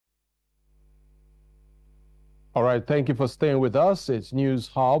All right, thank you for staying with us. It's News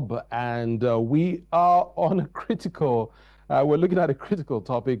Hub, and we are on a we're looking at a critical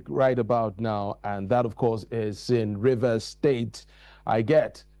topic right about now, and that, of course, is in Rivers State. I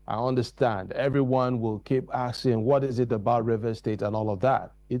understand. Everyone will keep asking, what is it about Rivers State and all of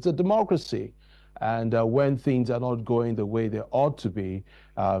that? It's a democracy. And when things are not going the way they ought to be,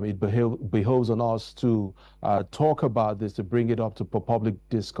 it behoves on us to talk about this, to bring it up to public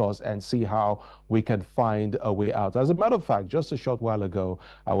discourse and see how we can find a way out. As a matter of fact, just a short while ago,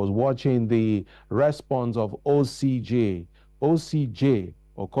 I was watching the response of OCJ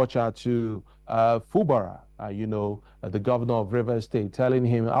Okocha to Fubara, the governor of Rivers State, telling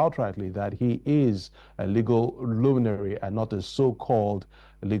him outrightly that he is a legal luminary and not a so-called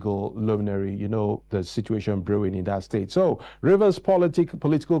legal luminary, the situation brewing in that state. So Rivers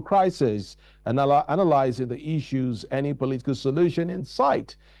political crisis, analyzing the issues, any political solution in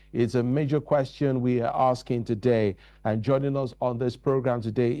sight. It's a major question we are asking today. And joining us on this program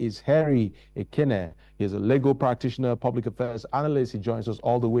today is Harry Ekene. He's a legal practitioner, public affairs analyst. He joins us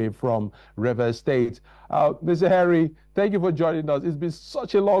all the way from Rivers State. Mr. Harry, thank you for joining us. It's been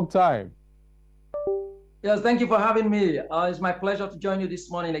such a long time. Yes, thank you for having me. It's my pleasure to join you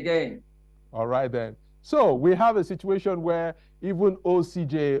this morning again. All right, then. So we have a situation where even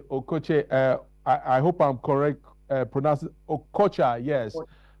OCJ Okoche, I hope I'm correct pronouncing Okocha, yes,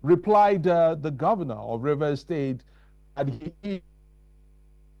 replied the governor of Rivers State that he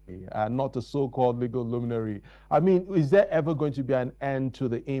not a so-called legal luminary. I mean, is there ever going to be an end to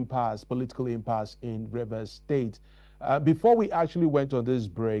the impasse, political impasse in Rivers State? Before we actually went on this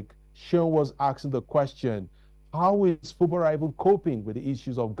break, Sean was asking the question, how is Fubara even coping with the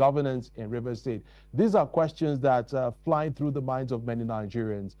issues of governance in Rivers State? These are questions that fly through the minds of many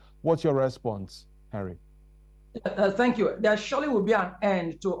Nigerians. What's your response, Harry? Thank you. There surely will be an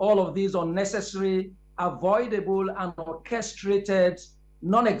end to all of these unnecessary, avoidable, and orchestrated,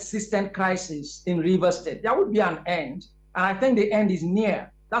 non-existent crises in Rivers State. There will be an end, and I think the end is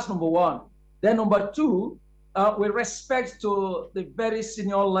near. That's number one. Then number two, with respect to the very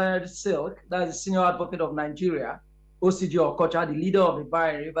senior-led Silk, that is the senior advocate of Nigeria, OCJ Okocha, the leader of the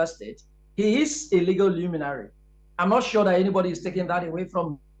bar in Rivers State, he is a legal luminary. I'm not sure that anybody is taking that away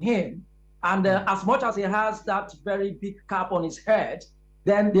from him. And as much as he has that very big cap on his head,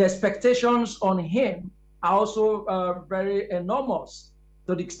 then the expectations on him are also very enormous,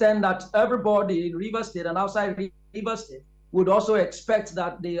 to the extent that everybody in Rivers State and outside Rivers State would also expect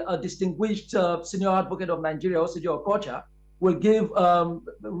that the distinguished senior advocate of Nigeria, OCJ Okocha, will give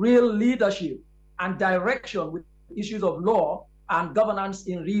real leadership and direction with issues of law and governance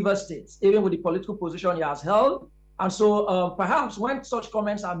in Rivers State, even with the political position he has held. And so perhaps when such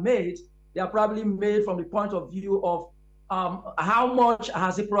comments are made, they are probably made from the point of view of how much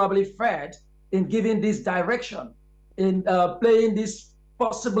has he probably fared in giving this direction, in playing this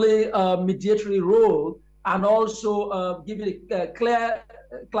possibly mediatory role, and also giving a clear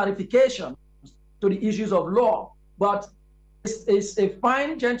clarification to the issues of law. But it's a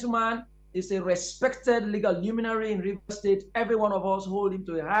fine gentleman, is a respected legal luminary in Rivers State. Every one of us hold him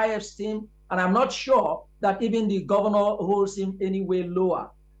to a high esteem, and I'm not sure that even the governor holds him any way lower.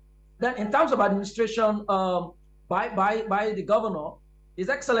 Then in terms of administration by the governor, His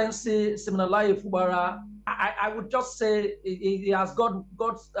Excellency Siminalayi Fubara, I would just say he has got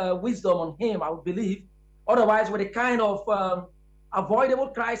God's wisdom on him, I would believe. Otherwise, with the kind of avoidable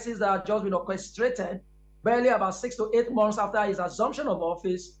crisis that have just been orchestrated, barely about 6 to 8 months after his assumption of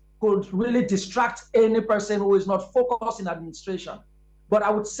office, could really distract any person who is not focused in administration. But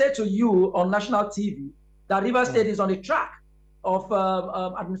I would say to you on national TV that Rivers State is on the track of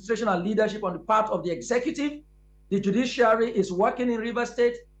administration and leadership on the part of the executive. The judiciary is working in Rivers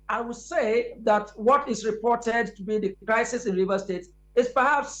State. I would say that what is reported to be the crisis in Rivers State is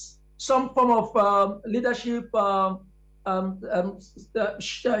perhaps some form of leadership, if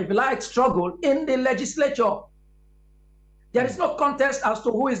you like, struggle in the legislature. There is no contest as to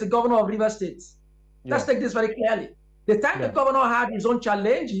who is the governor of Rivers State. Let's take this very clearly. The time the governor had his own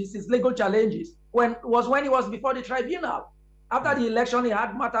challenges, his legal challenges, when he was before the tribunal. After the election, he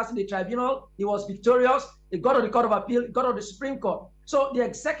had matters in the tribunal. He was victorious. He got to the Court of Appeal, he got to the Supreme Court. So the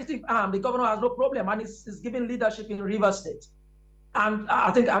executive arm, the governor has no problem, and is giving leadership in Rivers State. And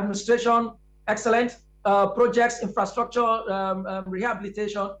I think administration, excellent. Projects, infrastructure,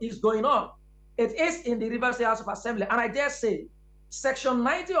 rehabilitation is going on. It is in the Rivers State House of Assembly. And I dare say, Section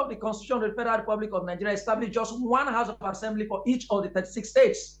 90 of the Constitution of the Federal Republic of Nigeria established just one House of Assembly for each of the 36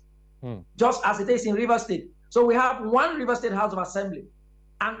 states, just as it is in Rivers State. So we have one Rivers State House of Assembly.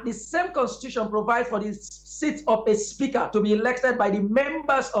 And the same Constitution provides for the seat of a speaker to be elected by the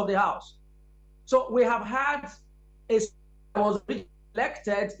members of the House. So we have had a was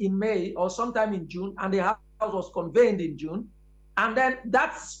elected in May or sometime in June, and the House was convened in June. And then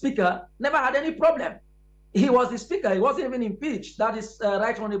that speaker never had any problem. He was the speaker. He wasn't even impeached. That is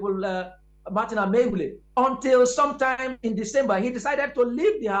Right Honorable Martin Amegbule. Until sometime in December, he decided to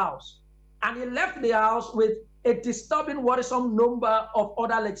leave the House. And he left the House with a disturbing, worrisome number of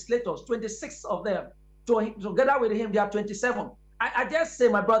other legislators, 26 of them. Together with him, there are 27. I just say,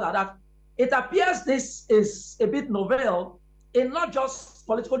 my brother, that it appears this is a bit novel in not just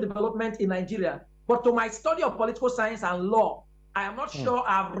political development in Nigeria, but to my study of political science and law. I am not sure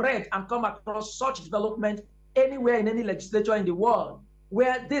I've read and come across such development anywhere in any legislature in the world,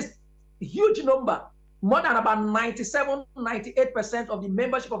 where this huge number, more than about 97, 98% of the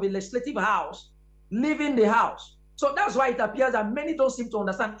membership of the legislative house leaving the house. So that's why it appears that many don't seem to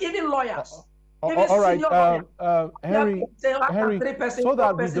understand, even lawyers. All right, Henry, so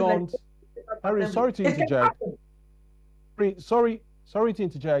that we don't, Henry, sorry to interject. Sorry to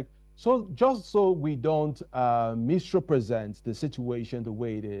interject. So just so we don't misrepresent the situation the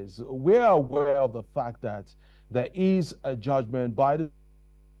way it is, we're aware of the fact that there is a judgment by the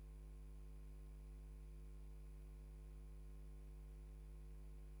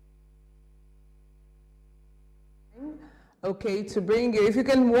Okay, to bring you, if you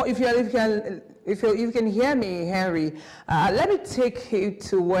can hear me, Henry, let me take you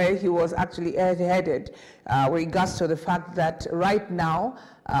to where he was actually headed with regards to the fact that right now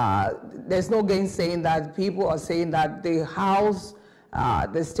there's no gainsaying that people are saying that the House,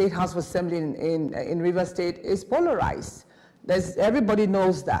 the State House of Assembly in Rivers State is polarized. Everybody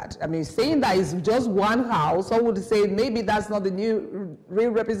knows that. I mean, saying that it's just one house, some would say maybe that's not the real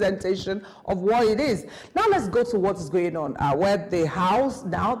representation of what it is. Now let's go to what is going on, where the House,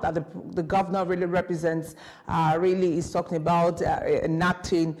 now that the governor really represents, really is talking about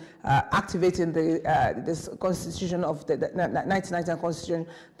activating this constitution of the 1999 Constitution,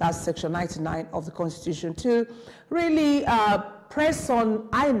 that's Section 99 of the Constitution, to really press on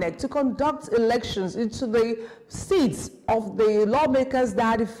INEC to conduct elections into the seats of the lawmakers that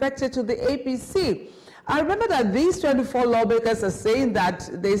are defected to the APC. I remember that these 24 lawmakers are saying that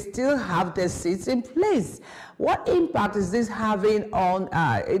they still have their seats in place. What impact is this having on,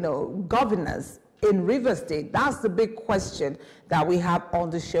 governance in Rivers State? That's the big question that we have on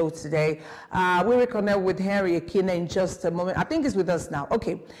the show today. We'll reconnect with Henry Akina in just a moment. I think he's with us now.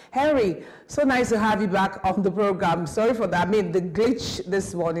 Okay, Henry, so nice to have you back on the program. Sorry for that. I mean, the glitch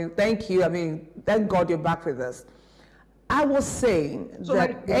this morning. Thank you. I mean, thank God you're back with us. I was saying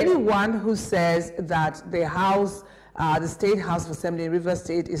that anyone who says that the House, the State House of Assembly in Rivers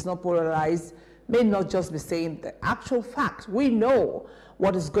State is not polarized may not just be saying the actual fact. We know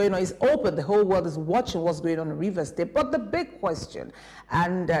what is going on. It's open. The whole world is watching what's going on in Rivers State. But the big question,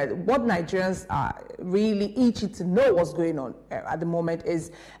 and what Nigerians are really itching to know what's going on at the moment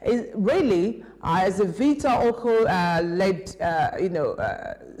is really, as a Vita Oko-led,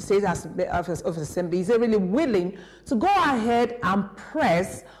 State House of Assembly, is really willing to go ahead and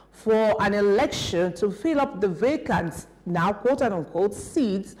press for an election to fill up the vacant, now quote-unquote,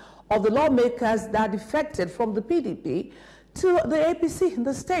 seats of the lawmakers that defected from the PDP to the APC in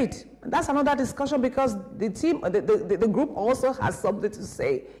the state. That's another discussion because the team, the group also has something to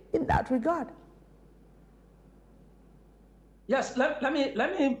say in that regard. Yes, let me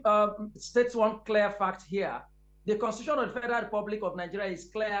state one clear fact here. The Constitution of the Federal Republic of Nigeria is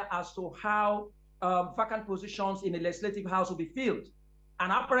clear as to how vacant positions in the Legislative House will be filled.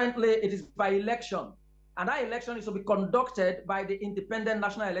 And apparently it is by election. And that election is to be conducted by the Independent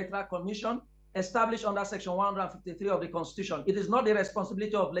National Electoral Commission, established under Section 153 of the Constitution. It is not the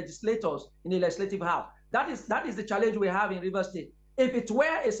responsibility of legislators in the Legislative House. That is the challenge we have in Rivers State. If it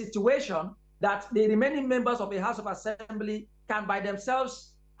were a situation that the remaining members of the House of Assembly can by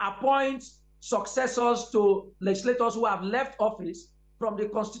themselves appoint successors to legislators who have left office from the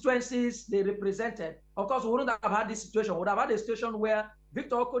constituencies they represented, of course, we wouldn't have had this situation. We would have had a situation where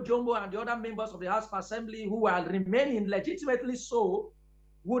Victor Oko-Jumbo and the other members of the House of Assembly who are remaining legitimately so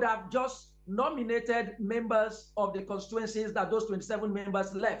would have just nominated members of the constituencies that those 27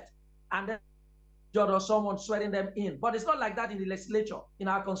 members left, and then judge or someone swearing them in. But it's not like that in the legislature, in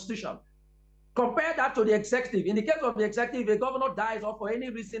our constitution. Compare that to the executive. In the case of the executive, if a governor dies or for any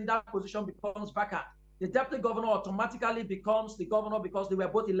reason that position becomes vacant, the deputy governor automatically becomes the governor because they were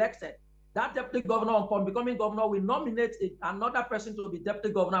both elected. That deputy governor, upon becoming governor, will nominate another person to be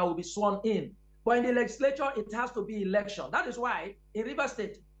deputy governor who will be sworn in. But in the legislature, it has to be election. That is why in Rivers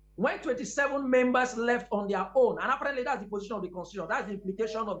State, when 27 members left on their own, and apparently that's the position of the Constitution, that's the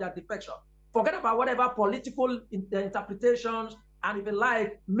implication of their defection. Forget about whatever political interpretations and if you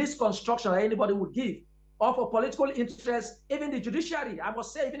like, misconstruction that anybody would give, or for political interest, even the judiciary. I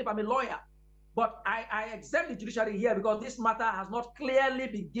must say, even if I'm a lawyer, but I exempt the judiciary here because this matter has not clearly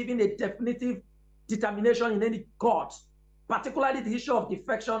been given a definitive determination in any court, particularly the issue of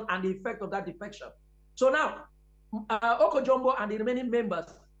defection and the effect of that defection. So now, Okojombo and the remaining members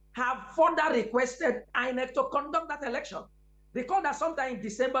have further requested INEC to conduct that election. Recall that sometime in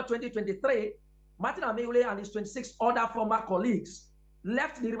December 2023, Martin Ameule and his 26 other former colleagues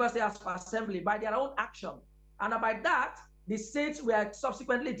left the River State House of Assembly by their own action. And by that, the seats were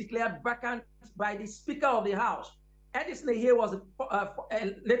subsequently declared vacant by the Speaker of the House. Edison Ehie was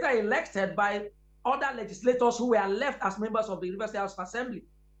later elected by other legislators who were left as members of the River State House of Assembly.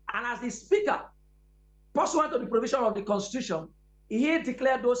 And as the Speaker, pursuant to the provision of the Constitution, he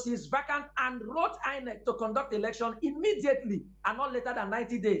declared those seats vacant and wrote INEC to conduct the election immediately and not later than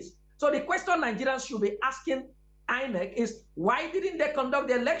 90 days. So the question Nigerians should be asking INEC is, why didn't they conduct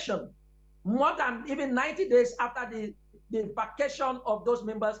the election more than even 90 days after the vacation of those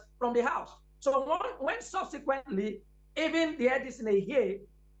members from the House? So when subsequently, even the Edison Ehie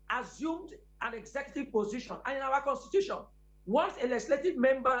assumed an executive position, and in our Constitution, once a legislative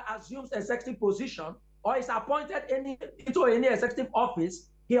member assumes executive position or is appointed into any executive office,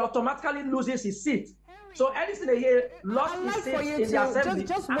 he automatically loses his seat. So Edison Ehie lost his seat in the assembly.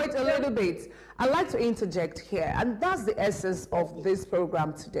 Just wait a little bit. I'd like to interject here, and that's the essence of this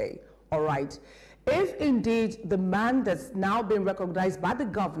program today. All right. If indeed the man that's now been recognized by the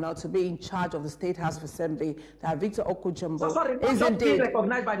governor to be in charge of the State House of Assembly, that Victor Okojombo, is indeed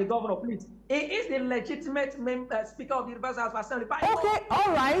recognized by the governor, please. He is the legitimate Speaker of the Universal House of Assembly. Okay,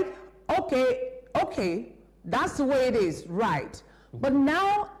 all right. Okay. That's the way it is, right? But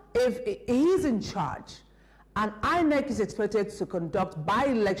now, if he's in charge, and INEC is expected to conduct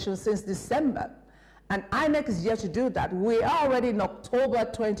by-elections since December, and INEC is yet to do that, we are already in October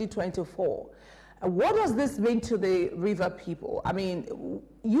 2024. What does this mean to the River people? I mean,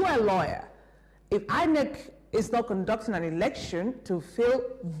 you are a lawyer. If INEC is not conducting an election to fill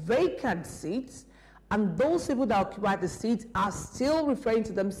vacant seats, and those people that occupy the seats are still referring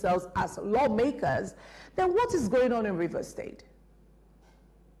to themselves as lawmakers, then what is going on in River State?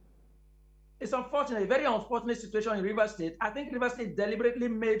 It's unfortunate, a very unfortunate situation in River State. I think River State deliberately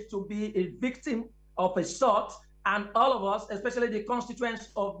made to be a victim of a sort, and all of us, especially the constituents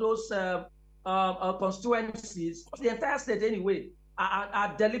of those constituencies, the entire state anyway,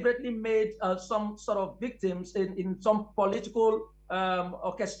 are deliberately made some sort of victims in some politically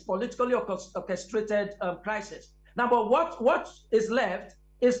orchestrated crisis. Now, but what is left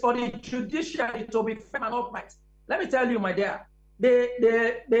is for the judiciary to be firm and upright. Let me tell you, my dear,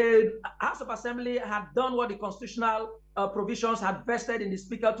 the House of Assembly had done what the constitutional provisions had vested in the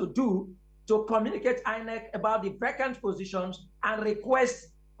Speaker to do, to communicate INEC about the vacant positions and request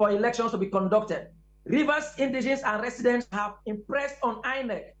for elections to be conducted. Rivers indigents and residents have impressed on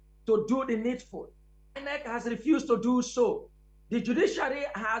INEC to do the needful. INEC has refused to do so. The judiciary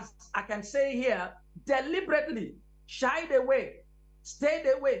has, I can say here, deliberately shied away, stayed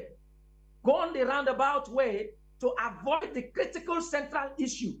away, gone the roundabout way to avoid the critical central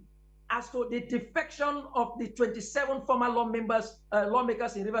issue as to the defection of the 27 former lawmakers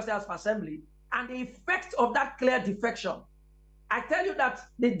in River State House of Assembly and the effect of that clear defection. I tell you that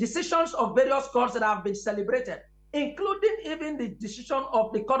the decisions of various courts that have been celebrated, including even the decision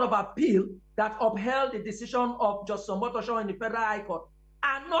of the Court of Appeal that upheld the decision of Justice Omotosho in the Federal High Court,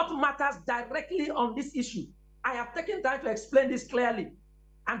 are not matters directly on this issue. I have taken time to explain this clearly.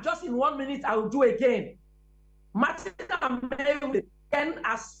 And just in 1 minute, I will do again. Martin Ameule, then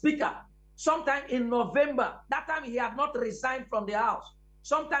as Speaker, sometime in November, that time he had not resigned from the House,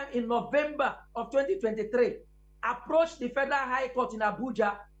 sometime in November of 2023, approached the Federal High Court in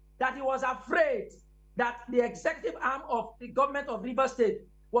Abuja that he was afraid that the executive arm of the government of River State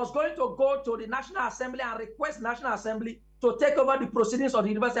was going to go to the National Assembly and request the National Assembly to take over the proceedings of the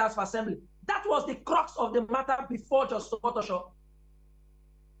University House of Assembly. That was the crux of the matter before Justice Omotosho.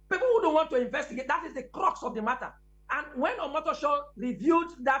 People who don't want to investigate, that is the crux of the matter. And when Omotosho reviewed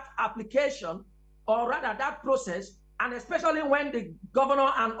that application, or rather that process, and especially when the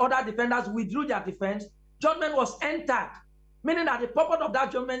governor and other defenders withdrew their defense, judgment was entered, meaning that the purpose of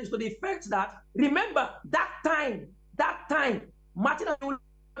that judgment is to the effect that, remember, that time, Martin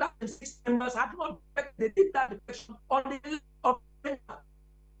and 6 members had not, they did that defection on the of.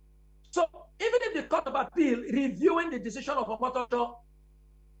 So even if the Court of Appeal reviewing the decision of Omotosho.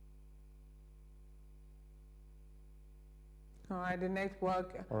 All right, the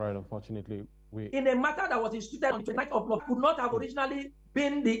network. All right, unfortunately, in a matter that was instituted on the 29th of November, could not have originally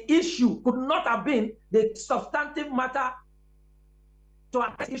been the issue, could not have been the substantive matter to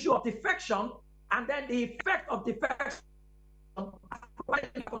address the issue of defection and then the effect of defection provided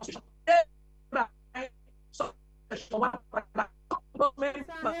in the Constitution.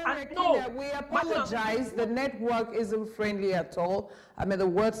 We apologize. The network isn't friendly at all. I mean, the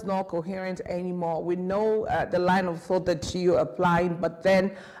word's not coherent anymore. We know the line of thought that you are applying, but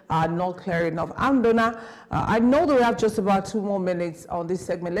then not clear enough. Andona, I know that we have just about 2 more minutes on this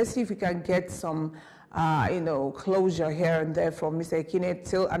segment. Let's see if we can get some closure here and there from Mr. Ekine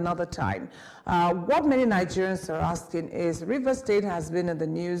till another time. What many Nigerians are asking is, Rivers State has been in the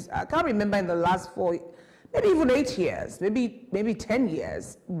news. I can't remember in the last 4, maybe even 8 years, maybe 10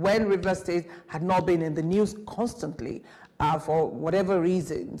 years, when Rivers State had not been in the news constantly for whatever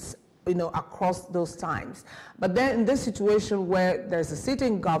reasons, across those times. But then in this situation where there's a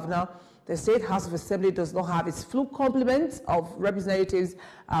sitting governor, the State House of Assembly does not have its full complement of representatives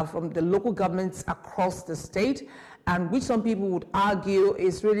from the local governments across the state, and which some people would argue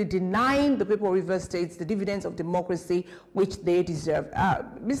is really denying the people of Rivers State the dividends of democracy which they deserve.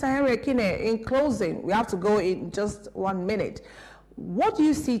 Mr. Henry Ekine, in closing, we have to go in just 1 minute. What do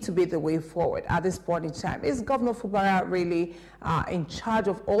you see to be the way forward at this point in time? Is Governor Fubara really in charge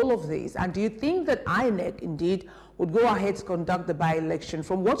of all of these? And do you think that INEC indeed would go ahead to conduct the by-election?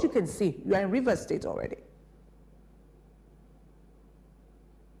 From what you can see, you are in Rivers State already.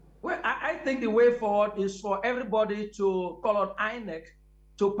 Well, I think the way forward is for everybody to call on INEC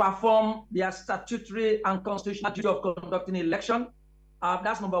to perform their statutory and constitutional duty of conducting election.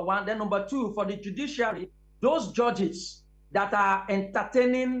 That's number one. Then number two, for the judiciary, those judges that are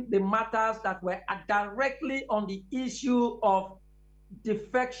entertaining the matters that were directly on the issue of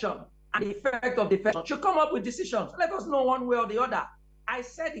defection and the effect of defection should come up with decisions. Let us know one way or the other. I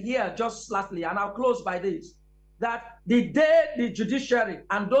said here just lastly, and I'll close by this, that the day the judiciary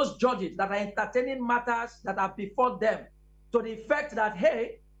and those judges that are entertaining matters that are before them to the effect that,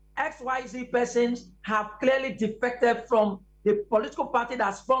 hey, XYZ persons have clearly defected from the political party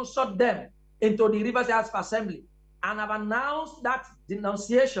that sponsored them into the Rivers House of Assembly and have announced that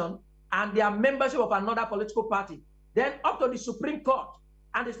denunciation and their membership of another political party, then up to the Supreme Court.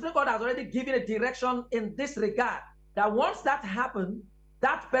 And the Supreme Court has already given a direction in this regard, that once that happens,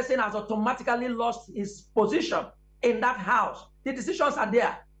 that person has automatically lost his position in that house. The decisions are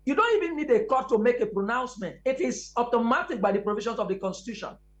there. You don't even need a court to make a pronouncement. It is automatic by the provisions of the Constitution.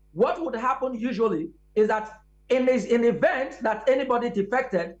 What would happen usually is that in an event that anybody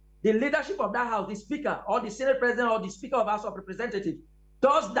defected, the leadership of that house, the Speaker or the Senate President or the Speaker of the House of Representatives,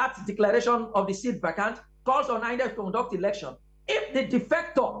 does that declaration of the seat vacant, calls on INEC to conduct election. If the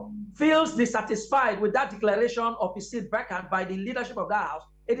defector feels dissatisfied with that declaration of his seat vacant by the leadership of that house,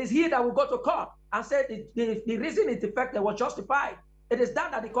 it is he that will go to court and say the reason it defected was justified. It is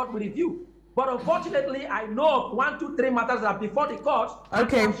that the court will review. But unfortunately, I know of 1, 2, 3 matters that are before the court,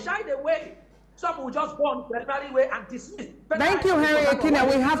 okay, and they have shied away. Some will just go on preliminary way and dismiss. Thank you, Henry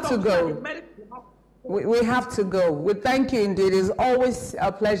Ekine. We have to go. We have to go. We thank you indeed. It's always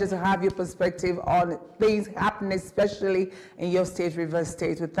a pleasure to have your perspective on things happening, especially in your state, Rivers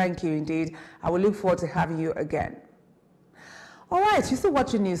State. We thank you indeed. I will look forward to having you again. All right, you're still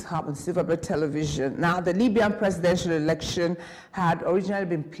watching News Hub on Silverbird Television. Now, the Libyan presidential election had originally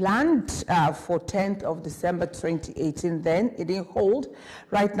been planned for 10th of December 2018. Then it didn't hold.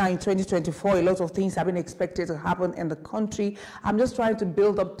 Right now in 2024, a lot of things have been expected to happen in the country. I'm just trying to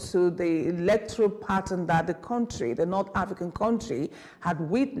build up to the electoral pattern that the country, the North African country, had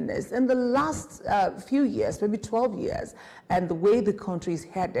witnessed in the last few years, maybe 12 years, and the way the country is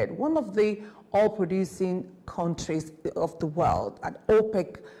headed. One of the oil-producing countries of the world, an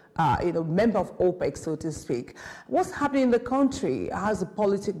OPEC, member of OPEC, so to speak. What's happening in the country? How's the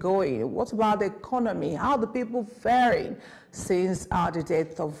politics going? What about the economy? How are the people faring since the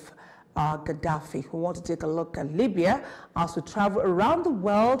death of Gaddafi? We want to take a look at Libya as we travel around the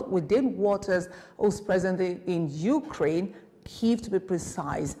world within waters, who's present in Ukraine, Kyiv to be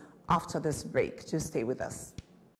precise, after this break. Just stay with us.